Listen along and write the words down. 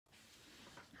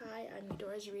I'm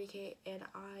Eudora Ezrika, and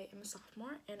I am a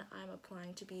sophomore, and I'm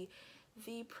applying to be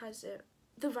the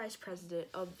vice president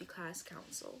of the class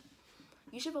council.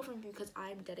 You should vote for me because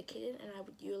I'm dedicated, and I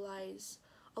would utilize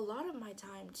a lot of my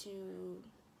time to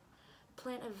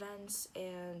plan events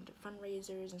and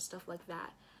fundraisers and stuff like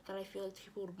that I feel like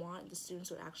people would want, the students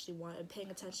would actually want, and paying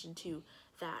attention to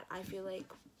that. I feel like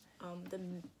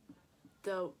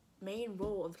the main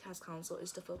role of the class council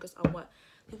is to focus on what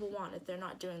people want. If they're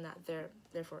not doing that, they're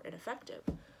therefore ineffective.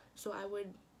 So I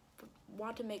would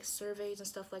want to make surveys and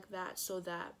stuff like that, so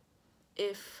that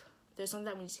if there's something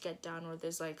that we need to get done, or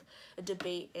there's like a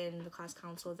debate in the class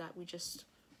council, that we just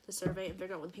survey and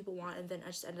figure out what the people want, and then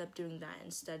I just ended up doing that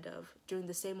instead of doing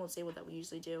the same old that we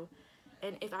usually do.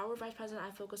 And if I were vice president,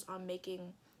 I focus on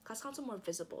making class council more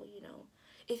visible. You know,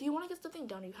 if you want to get something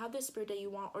done, you have this spirit that you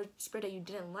want, or spirit that you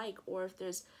didn't like, or if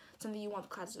there's something you want the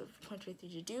class of 2023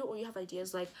 to do, or you have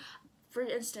ideas like, for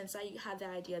instance, I had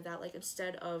that idea that like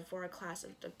instead of for our class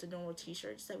of the normal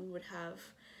t-shirts, that we would have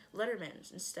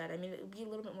Lettermans instead. I mean, it would be a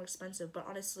little bit more expensive, but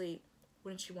honestly,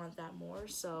 wouldn't you want that more?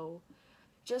 So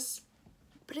just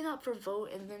putting up for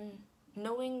vote, and then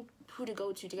knowing who to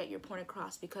go to get your point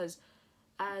across, because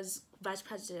as vice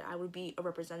president, I would be a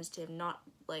representative, not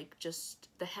like just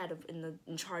the head of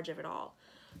in charge of it all.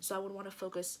 So I would want to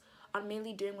focus on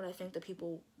mainly doing what I think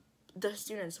the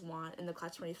students want and the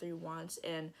class 23 wants,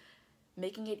 and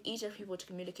making it easier for people to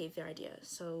communicate their ideas.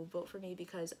 So vote for me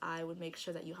because I would make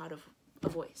sure that you had a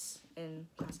voice in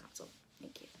class council.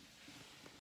 Thank you.